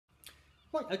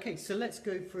Right, okay, so let's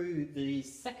go through the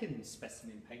second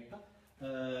specimen paper.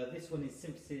 This one is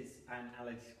synthesis and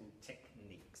analytical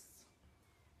techniques.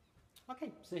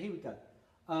 Okay, so here we go.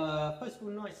 First of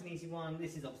all, nice and easy one.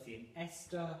 This is obviously an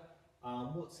ester.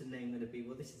 What's the name going to be?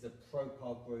 Well, this is a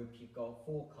propyl group. You've got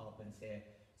 4 carbons here.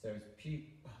 So it's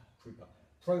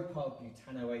propyl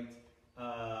butanoate.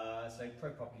 So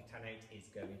propyl butanate is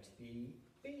going to be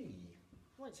B.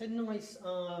 Right, so nice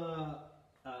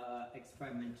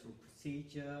experimental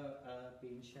procedure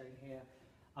being shown here.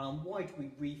 Why do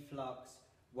we reflux?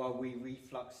 Well, we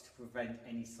reflux to prevent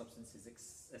any substances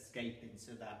escaping,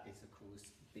 so that is of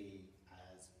course B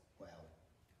as well.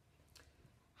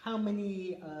 How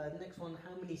many, next one,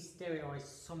 how many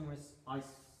stereoisomers are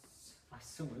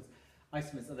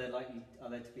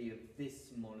there to be of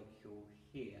this molecule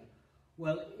here?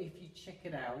 Well, if you check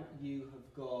it out, you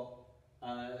have got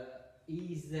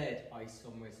EZ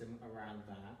isomerism around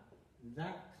that.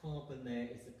 That carbon there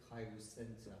is a chiral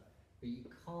center, but you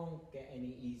can't get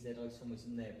any EZ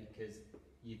isomerism there because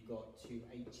you've got 2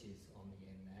 H's on the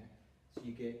end there. So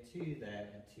you get 2 there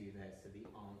and 2 there, so the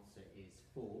answer is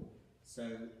 4.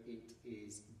 So it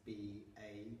is B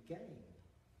again.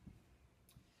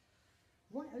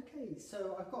 Right, okay,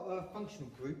 so I've got a functional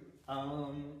group,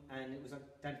 and it was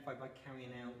identified by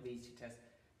carrying out these 2 tests.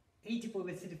 Heated boil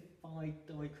acidified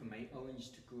dichromate, orange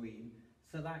to green.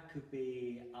 So that could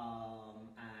be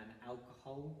an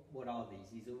alcohol. What are these?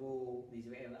 These are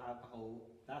alcohol.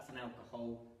 That's an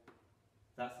alcohol.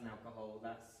 That's an alcohol.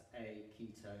 That's a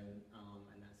ketone,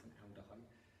 and that's an aldehyde.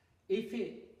 If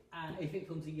it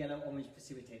becomes a yellow-orange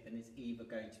precipitate, then it's either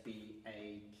going to be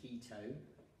a ketone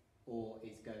or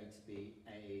it's going to be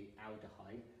a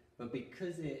aldehyde. But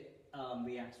because it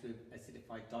reacts with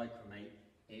acidified dichromate,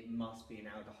 it must be an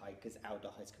aldehyde because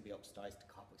aldehydes can be oxidized to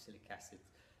carboxylic acids.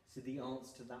 So the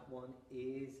answer to that one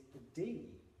is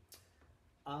D.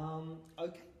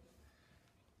 Okay.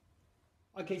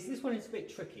 Okay, so this one is a bit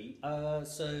tricky.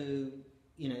 So,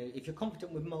 you know, if you're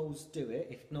competent with moles, do it.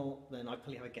 If not, then I'd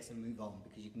probably have a guess and move on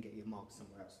because you can get your marks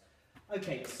somewhere else.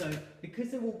 Okay, so because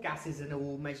they're all gases and they're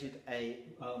all measured at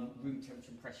room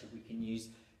temperature and pressure, we can use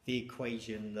the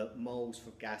equation that moles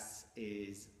for gas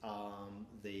is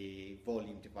the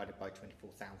volume divided by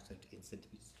 24,000 in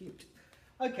centimeters cubed.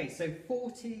 Okay, so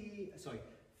 40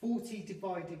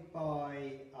 divided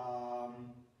by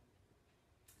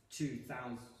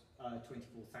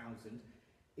 24,000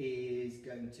 is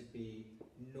going to be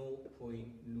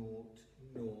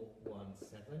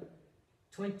 0.0017.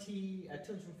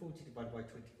 240 divided by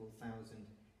 24,000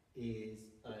 is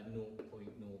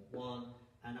 0.01,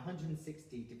 and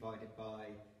 160 divided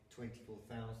by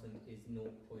 24,000 is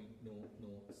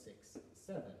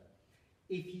 0.0067.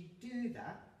 If you do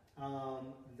that,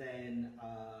 then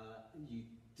you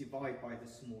divide by the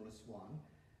smallest one.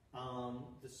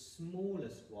 The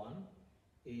smallest one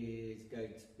is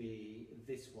going to be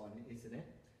this one, isn't it?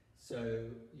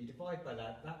 So you divide by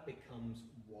that, that becomes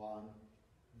 1,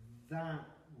 that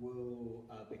will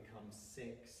become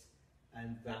 6,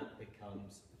 and that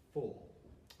becomes 4.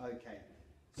 Okay,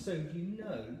 so you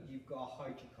know you've got a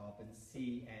hydrocarbon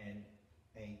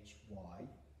CnHY.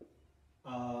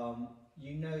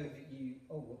 You know that you,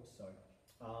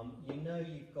 you know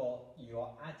you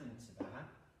are adding to that.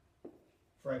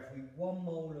 For every 1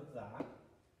 mole of that,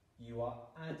 you are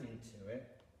adding to it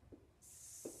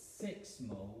 6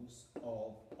 moles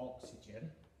of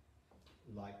oxygen,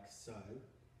 like so.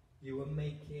 You are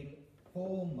making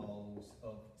 4 moles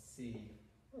of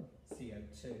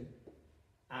CO2,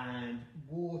 and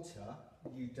water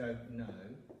you don't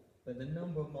know, but the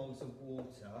number of moles of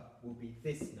water will be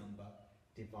this number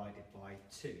divided by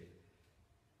 2.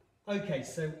 Okay,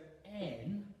 so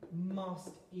N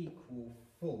must equal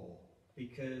 4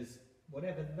 because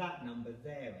whatever that number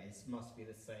there is must be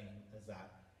the same as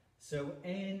that. So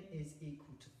N is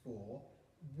equal to 4.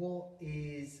 What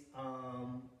is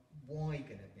Y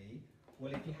going to be?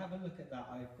 Well, if you have a look at that,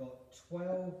 I've got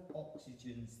 12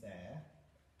 oxygens there.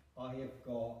 I have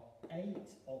got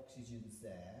 8 oxygens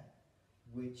there,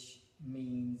 which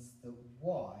means that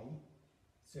Y,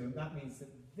 so that means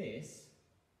that this,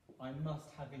 I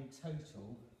must have in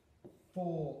total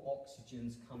 4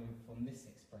 oxygens coming from this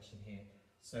expression here.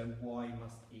 So Y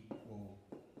must equal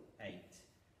 8.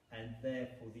 And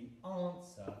therefore the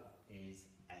answer is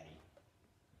A.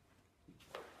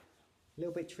 A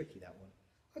little bit tricky, that one.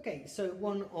 Okay, so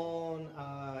one on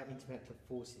intermolecular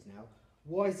forces now.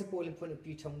 Why is the boiling point of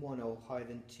butan 1-ol higher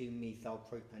than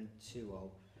 2-methyl-propan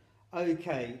 2-ol?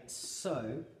 Okay,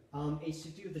 so it's to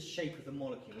do with the shape of the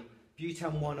molecule.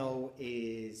 Butan 1-ol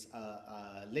is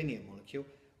a linear molecule,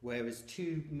 whereas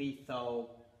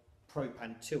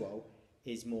 2-methyl-propan 2-ol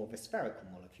is more of a spherical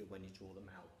molecule when you draw them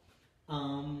out.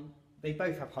 They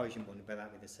both have hydrogen bonding, but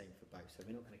that would be the same for both, so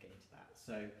we're not going to get into that.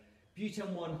 So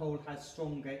butane one hole has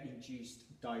stronger induced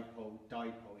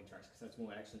dipole-dipole interaction because that's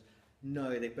more electrons.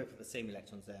 No, they both have the same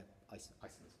electrons, they're isomers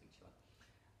of each other.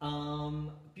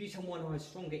 Butane one hole has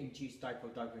stronger induced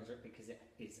dipole-dipole interaction because it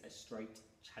is has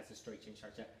a straight chain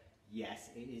structure. Yes,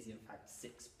 it is in fact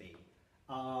 6B.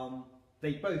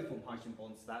 They both form hydrogen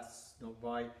bonds, so that's not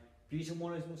right. Butane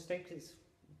one is more stable because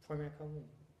it's primary carbon.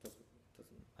 Doesn't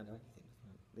I know anything,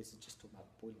 doesn't it? This is just talking about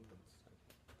boiling points.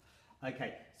 So.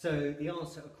 Okay, so the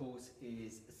answer, of course,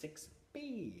 is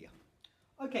 6B.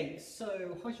 Okay,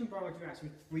 so hydrogen bromide reacts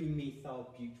with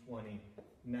 3-methyl-but-1-ene.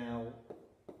 Now,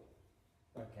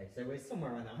 okay, so we're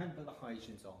somewhere around there. I haven't put the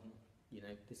hydrogens on. You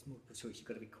know, this multiple choice, you've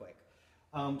got to be quick.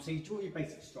 So you draw your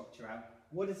basic structure out.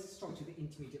 What is the structure of the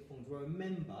intermediate forms? Well,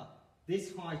 remember,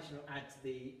 this hydrogen will add to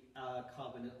the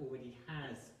carbon that already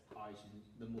has hydrogen,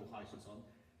 the more hydrogens on.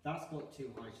 That's got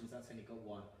 2 hydrogens, that's only got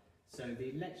 1. So the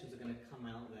electrons are going to come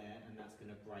out there and that's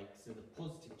going to break. So the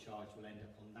positive charge will end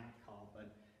up on that carbon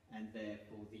and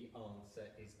therefore the answer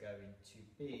is going to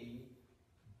be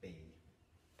B.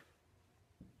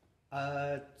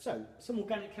 So some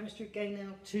organic chemistry again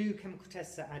now. 2 chemical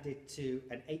tests are added to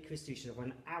an aqueous solution of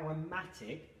an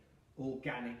aromatic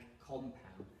organic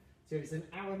compound. So if it's an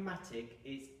aromatic,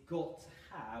 it's got to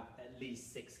have at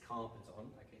least 6 carbons on.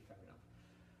 Okay, fair enough.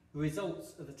 The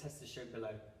results of the test are shown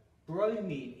below.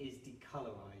 Bromine is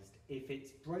decolorized. If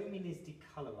it's bromine is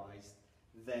decolorized,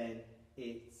 then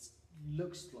it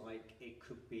looks like it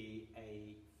could be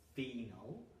a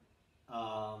phenol.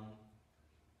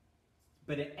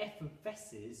 But it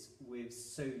effervesces with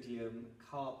sodium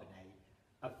carbonate.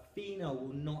 A phenol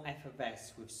will not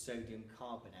effervesce with sodium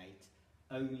carbonate,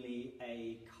 only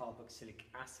a carboxylic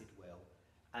acid will.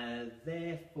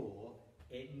 Therefore,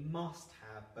 it must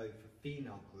have both a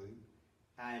phenol group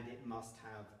and it must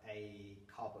have a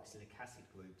carboxylic acid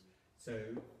group. So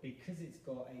because it's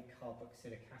got a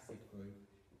carboxylic acid group,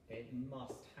 it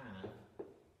must have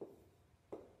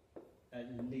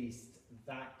at least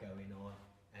that going on,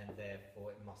 and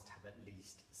therefore it must have at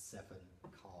least 7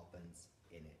 carbons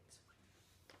in it.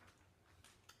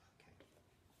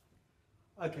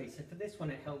 Okay, so for this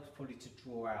one it helps probably to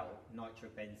draw out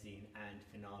nitrobenzene and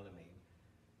phenylamine.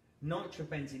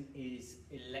 Nitrobenzene is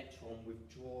electron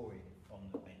withdrawing from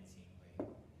the benzene ring,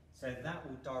 so that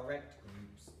will direct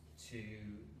groups to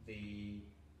the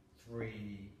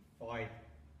 3-5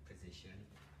 position.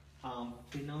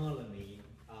 Phenylamine,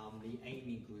 the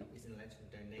amine group is an electron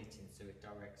donating, so it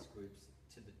directs groups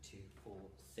to the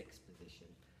 2-4-6 position.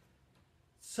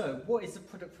 So what is the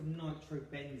product from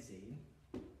nitrobenzene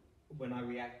when I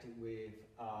react it with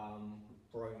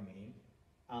bromine?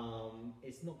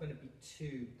 It's not going to be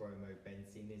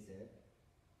 2-bromobenzene, is it?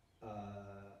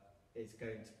 It's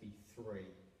going to be 3.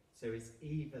 So it's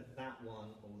either that one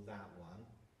or that one.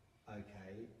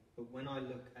 Okay, but when I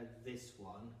look at this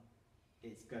one,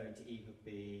 it's going to either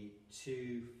be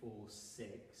 2, 4,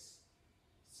 6.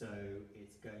 So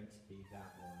it's going to be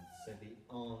that one. So the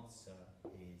answer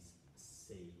is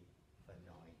C for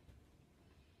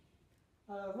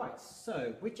 9. Right,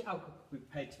 so which alcohol could be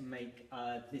prepared to make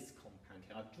this compound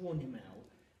here? I've drawn him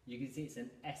out. You can see it's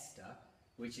an ester,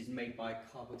 which is made by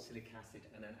carboxylic acid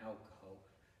and an alcohol.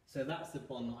 So that's the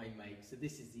bond that I make. So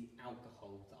this is the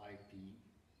alcohol that I'd be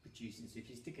producing. So if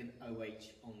you stick an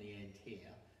OH on the end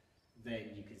here,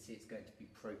 then you can see it's going to be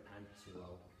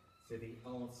propantanol. So the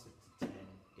answer to 10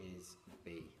 is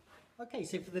B. Okay,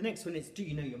 so for the next one is, do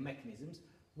you know your mechanisms?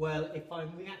 Well, if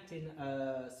I'm reacting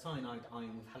cyanide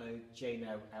ion with halogen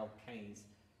alkanes,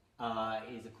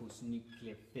 it is of course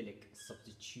nucleophilic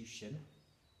substitution.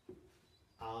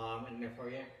 And if I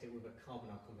react it with a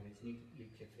carbonyl compound, it's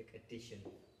nucleophilic addition.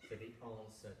 So the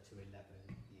answer to 11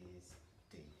 is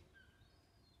D.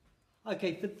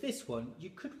 Okay, for this one, you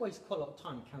could waste quite a lot of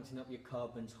time counting up your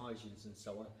carbons, hydrogens and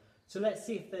so on. So let's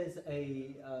see if there's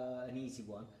an easy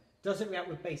one. Does it react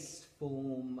with base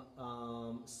form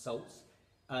salts?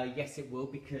 Yes, it will,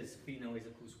 because phenol is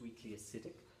of course weakly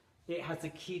acidic. It has a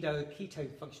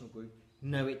ketone functional group.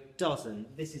 No, it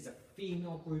doesn't. This is a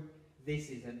phenol group, this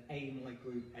is an amide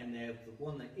group, and the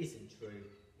one that isn't true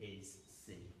is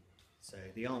C. So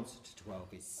the answer to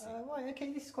 12 is C. Right,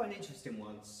 okay, this is quite an interesting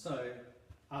one. So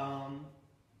I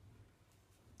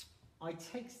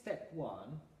take step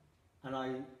 1 and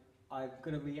I'm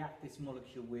going to react this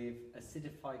molecule with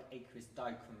acidified aqueous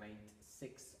dichromate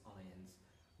 6 ions.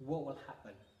 What will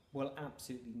happen? Well,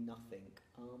 absolutely nothing.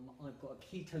 I've got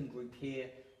a ketone group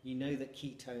here. You know that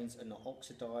ketones are not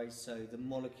oxidized, so the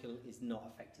molecule is not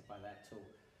affected by that at all.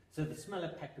 So the smell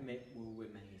of peppermint will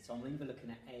remain. So I'm either looking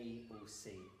at A or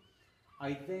C.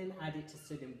 I then add it to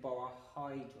sodium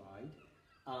borohydride,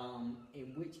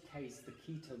 in which case the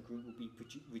ketone group will be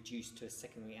reduced to a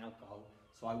secondary alcohol.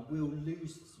 So I will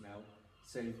lose the smell.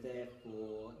 So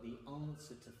therefore the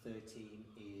answer to 13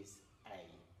 is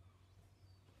A.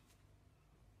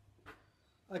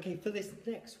 Okay, for this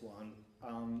next one,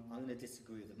 I'm going to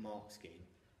disagree with the mark scheme,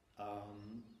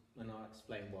 and I'll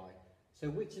explain why. So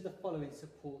which of the following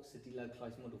supports the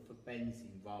delocalized model for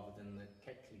benzene rather than the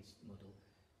Kekulé model?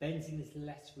 Benzene is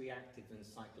less reactive than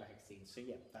cyclohexene, so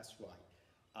yeah, that's right.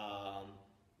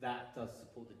 That does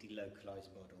support the delocalized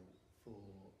model for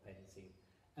benzene.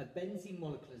 A benzene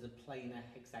molecule has a planar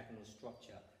hexagonal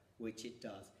structure, which it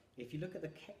does. If you look at the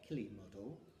Kekulé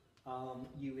model,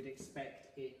 you would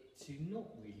expect it to not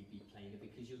really be planar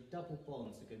because your double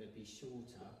bonds are going to be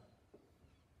shorter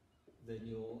than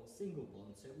your single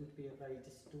bond, so it would be a very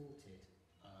distorted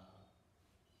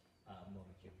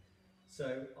molecule.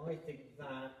 So I think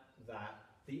that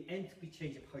the enthalpy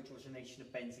change of hydrogenation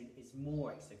of benzene is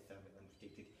more exothermic than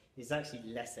predicted. It's actually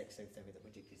less exothermic than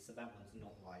predicted, so that one's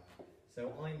not right.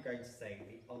 So I'm going to say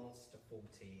the answer to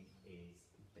 14 is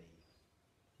B.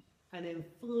 And then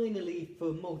finally,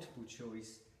 for multiple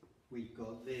choice, we've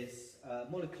got this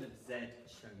molecule of Z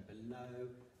shown below.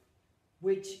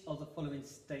 Which of the following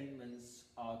statements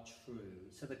are true?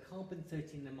 So the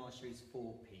carbon-13 NMR shows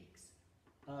 4 peaks.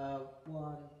 1,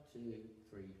 2,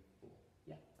 3, 4.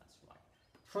 Yeah, that's right.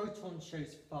 Proton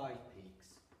shows 5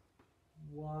 peaks.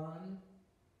 1,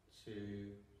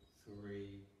 2,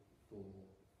 3, 4,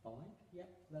 5. Yeah,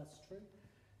 that's true.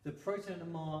 The proton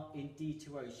NMR in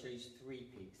D2O shows 3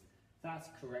 peaks. That's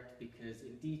correct because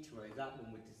in D2O that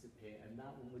one would disappear and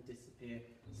that one would disappear,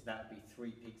 so that would be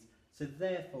 3 peaks. So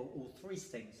therefore all 3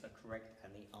 statements are correct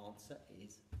and the answer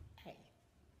is